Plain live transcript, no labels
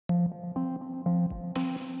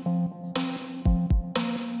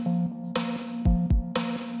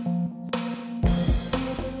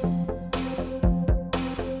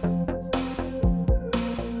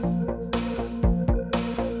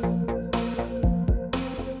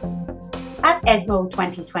At ESMO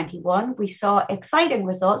 2021, we saw exciting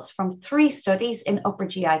results from 3 studies in upper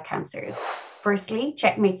GI cancers. Firstly,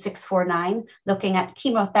 CheckMate 649, looking at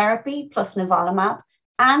chemotherapy plus nivolumab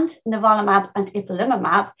and nivolumab and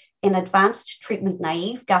ipilimumab in advanced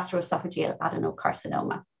treatment-naive gastroesophageal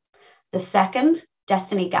adenocarcinoma. The second,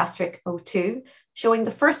 Destiny Gastric 02, showing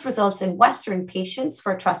the first results in Western patients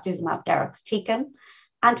for trastuzumab deruxtecan.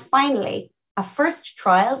 And finally, a first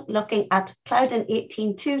trial looking at Claudin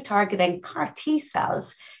 18.2 targeting CAR T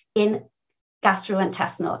cells in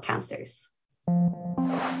gastrointestinal cancers.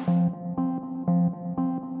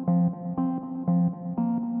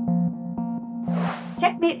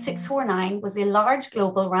 CheckMate 649 was a large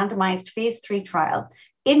global randomized phase 3 trial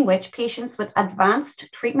in which patients with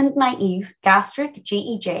advanced treatment-naive gastric,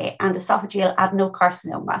 GEJ, and esophageal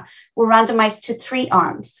adenocarcinoma were randomized to 3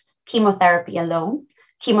 arms: chemotherapy alone,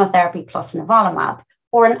 chemotherapy plus nivolumab,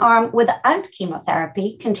 or an arm without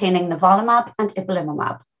chemotherapy containing nivolumab and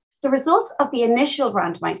ipilimumab. The results of the initial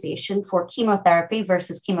randomization for chemotherapy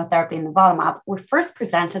versus chemotherapy and nivolumab were first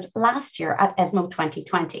presented last year at ESMO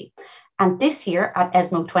 2020. And this year at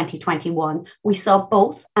ESMO 2021, we saw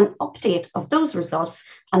both an update of those results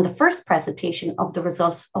and the first presentation of the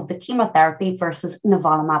results of the chemotherapy versus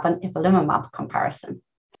nivolumab and ipilimumab comparison.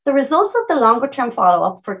 The results of the longer-term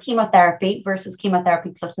follow-up for chemotherapy versus chemotherapy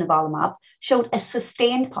plus nivolumab showed a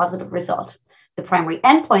sustained positive result. The primary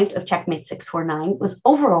endpoint of CheckMate 649 was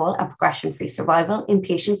overall and progression-free survival in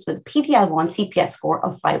patients with a PD-L1 CPS score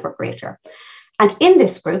of 5 or greater. And in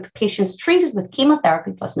this group, patients treated with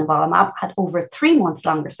chemotherapy plus nivolumab had over 3 months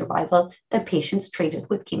longer survival than patients treated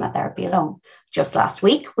with chemotherapy alone. Just last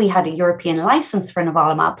week, we had a European license for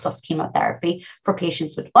nivolumab plus chemotherapy for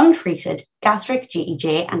patients with untreated gastric,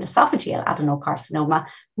 GEJ, and esophageal adenocarcinoma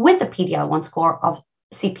with a PD-L1 score of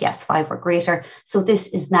CPS 5 or greater. So this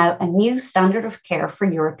is now a new standard of care for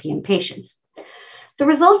European patients. The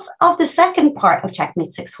results of the second part of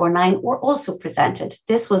CheckMate 649 were also presented.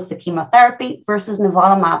 This was the chemotherapy versus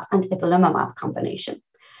nivolumab and ipilimumab combination.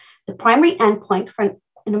 The primary endpoint for an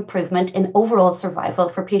improvement in overall survival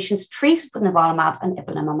for patients treated with nivolumab and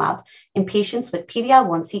ipilimumab in patients with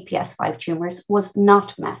PD-L1 CPS 5 tumors was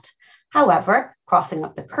not met. However, crossing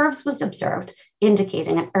of the curves was observed,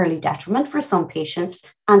 indicating an early detriment for some patients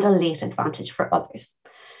and a late advantage for others.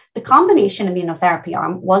 The combination immunotherapy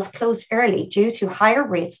arm was closed early due to higher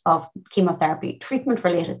rates of chemotherapy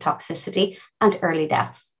treatment-related toxicity and early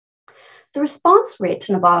deaths. The response rate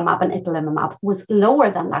to nivolumab and ipilimumab was lower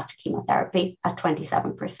than that to chemotherapy at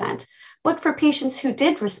 27%. But for patients who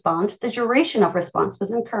did respond, the duration of response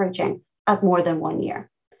was encouraging at more than 1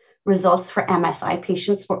 year. Results for MSI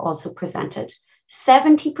patients were also presented.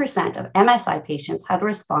 70% of MSI patients had a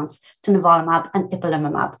response to nivolumab and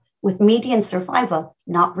ipilimumab, with median survival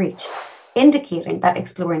not reached, indicating that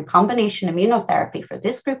exploring combination immunotherapy for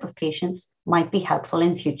this group of patients might be helpful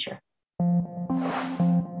in future.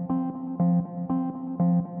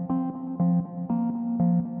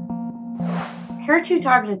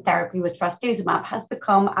 HER2-targeted therapy with trastuzumab has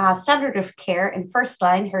become a standard of care in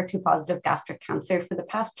first-line HER2-positive gastric cancer for the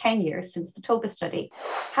past 10 years since the TOGA study.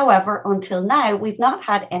 However, until now, we've not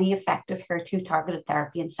had any effective HER2-targeted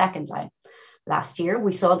therapy in second-line. Last year,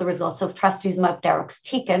 we saw the results of trastuzumab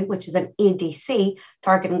deruxtecan, which is an ADC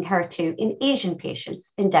targeting HER2 in Asian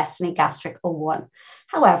patients in Destiny Gastric 01.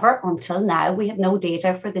 However, until now, we have no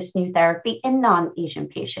data for this new therapy in non-Asian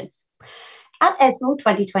patients. At ESMO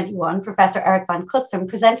 2021, Professor Eric van Cutsem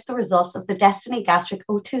presented the results of the Destiny Gastric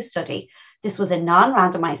 02 study. This was a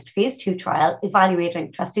non-randomized phase 2 trial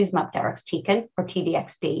evaluating trastuzumab deruxtecan, or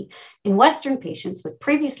TDXD, in Western patients with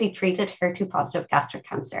previously treated HER2-positive gastric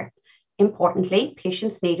cancer. Importantly,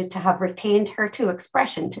 patients needed to have retained HER2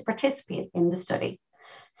 expression to participate in the study.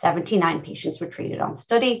 79 patients were treated on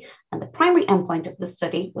study, and the primary endpoint of the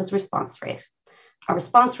study was response rate. A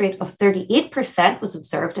response rate of 38% was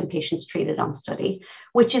observed in patients treated on study,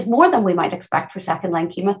 which is more than we might expect for second-line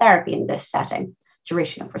chemotherapy in this setting.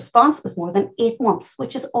 Duration of response was more than 8 months,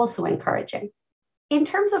 which is also encouraging. In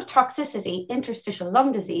terms of toxicity, interstitial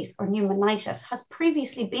lung disease or pneumonitis has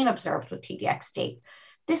previously been observed with TDXD.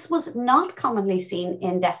 This was not commonly seen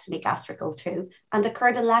in Destiny Gastric 02 and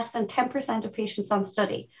occurred in less than 10% of patients on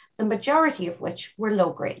study, the majority of which were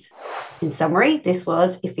low-grade. In summary, this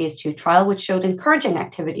was a phase 2 trial which showed encouraging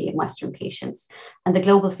activity in Western patients, and the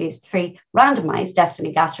global phase 3 randomized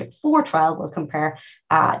Destiny Gastric 4 trial will compare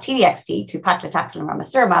TDXD to paclitaxel and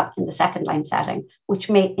ramucirumab in the second-line setting, which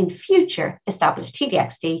may in future establish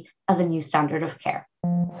TDXD as a new standard of care.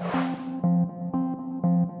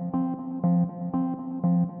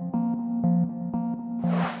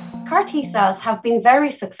 CAR CAR T cells have been very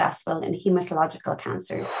successful in hematological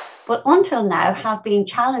cancers, but until now have been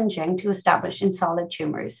challenging to establish in solid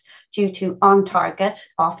tumours due to on-target,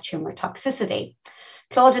 off-tumour toxicity.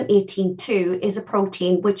 Claudin 18.2 is a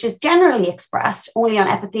protein which is generally expressed only on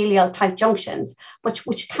epithelial tight junctions, but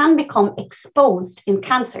which can become exposed in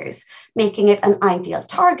cancers, making it an ideal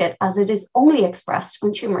target as it is only expressed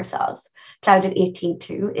on tumour cells. Claudin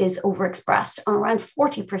 18.2 is overexpressed on around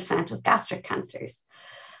 40% of gastric cancers.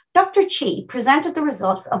 Dr. Chi presented the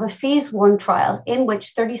results of a phase 1 trial in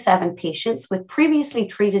which 37 patients with previously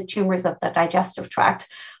treated tumours of the digestive tract,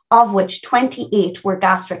 of which 28 were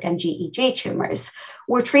gastric and GEJ tumours,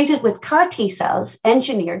 were treated with CAR T cells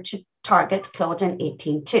engineered to target Claudin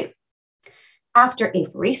 18.2. After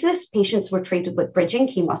apheresis, patients were treated with bridging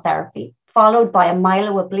chemotherapy, followed by a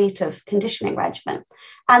myeloablative conditioning regimen,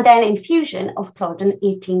 and then infusion of Claudin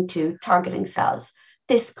 18.2 targeting cells.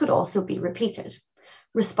 This could also be repeated.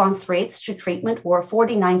 Response rates to treatment were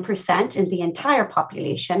 49% in the entire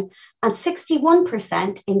population and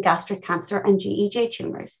 61% in gastric cancer and GEJ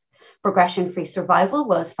tumours. Progression-free survival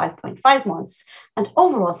was 5.5 months and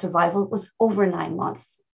overall survival was over 9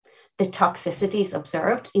 months. The toxicities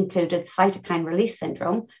observed included cytokine release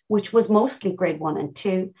syndrome, which was mostly grade 1 and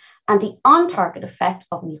 2, and the on-target effect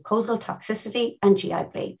of mucosal toxicity and GI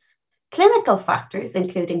bleeds. Clinical factors,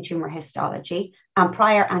 including tumour histology and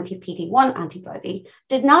prior anti-PD-1 antibody,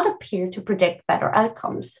 did not appear to predict better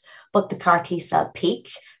outcomes, but the CAR T cell peak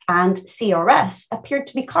and CRS appeared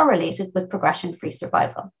to be correlated with progression-free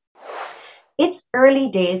survival. It's early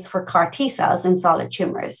days for CAR T cells in solid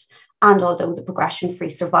tumours, and although the progression-free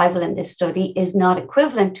survival in this study is not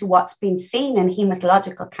equivalent to what's been seen in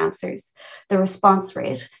hematological cancers, the response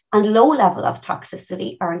rate and low level of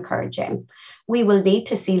toxicity are encouraging. We will need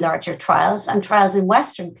to see larger trials and trials in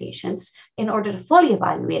Western patients in order to fully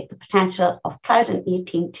evaluate the potential of Claudin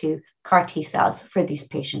 18.2 CAR T cells for this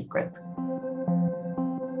patient group.